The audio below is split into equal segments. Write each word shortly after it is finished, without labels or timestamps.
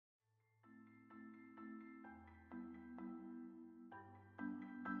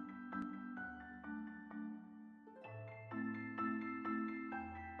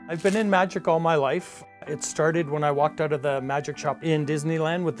I've been in magic all my life. It started when I walked out of the magic shop in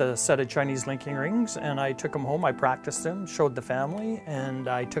Disneyland with a set of Chinese linking rings, and I took them home, I practiced them, showed the family, and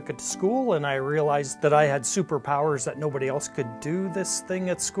I took it to school, and I realized that I had superpowers that nobody else could do this thing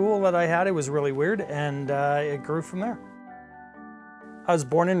at school that I had. It was really weird, and it grew from there. I was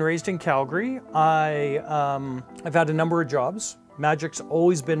born and raised in Calgary. I've had a number of jobs. Magic's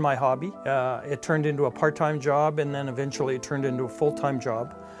always been my hobby. It turned into a part-time job, and then eventually it turned into a full-time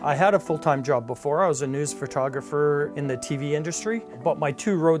job. I had a full-time job before. I was a news photographer in the TV industry, but my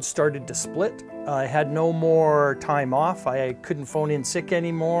two roads started to split. I had no more time off. I couldn't phone in sick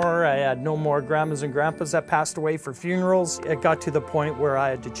anymore. I had no more grandmas and grandpas that passed away for funerals. It got to the point where I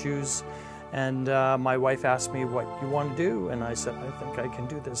had to choose, and my wife asked me, what you want to do? And I said, I think I can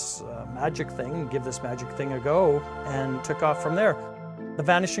do this magic thing, give this magic thing a go, and took off from there. The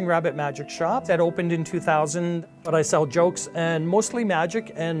Vanishing Rabbit Magic Shop that opened in 2000, but I sell jokes and mostly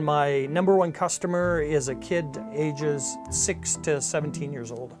magic, and my #1 customer is a kid ages 6 to 17 years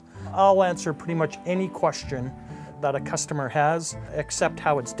old. I'll answer pretty much any question that a customer has, except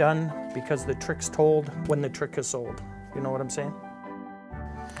how it's done, because the trick's told when the trick is sold. You know what I'm saying?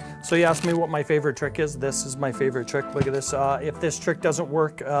 So you asked me what my favorite trick is. This is my favorite trick. Look at this. If this trick doesn't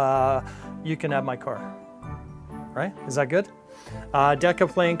work, you can have my car. Right? Is that good? Deck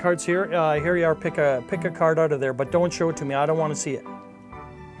of playing cards here. Here you are. Pick a card out of there, but don't show it to me. I don't want to see it.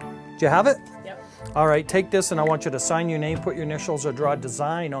 Do you have it? Yep. All right. Take this, and I want you to sign your name, put your initials, or draw a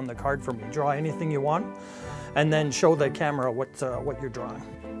design on the card for me. Draw anything you want, and then show the camera what you're drawing.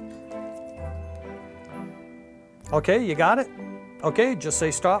 Okay, you got it? Okay, just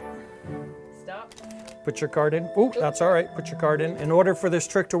say stop. Stop. Put your card in. Oh, that's all right. Put your card in. In order for this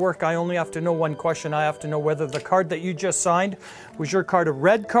trick to work, I only have to know one question. I have to know whether the card that you just signed, was your card a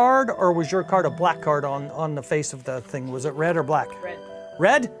red card or was your card a black card on the face of the thing? Was it red or black? Red.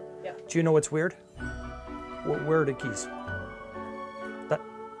 Red? Yeah. Do you know what's weird? Where are the keys?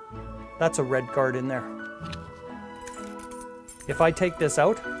 That's a red card in there. If I take this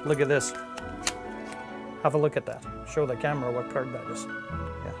out, look at this. Have a look at that. Show the camera what card that is.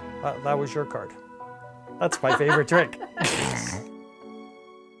 Yeah, that was your card. That's my favorite trick.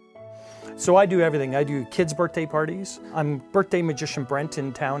 So I do everything. I do kids' birthday parties. I'm birthday magician Brent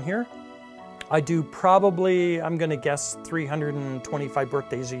in town here. I do probably, I'm gonna guess, 325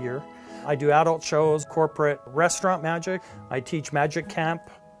 birthdays a year. I do adult shows, corporate, restaurant magic. I teach magic camp.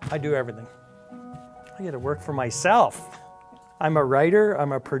 I do everything. I get to work for myself. I'm a writer,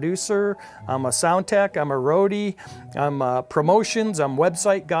 I'm a producer, I'm a sound tech, I'm a roadie, I'm promotions, I'm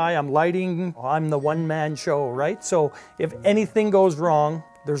website guy, I'm lighting, I'm the one-man show, right? So if anything goes wrong,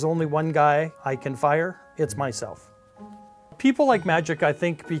 there's only one guy I can fire, it's myself. People like magic, I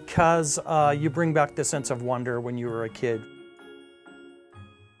think, because you bring back the sense of wonder when you were a kid.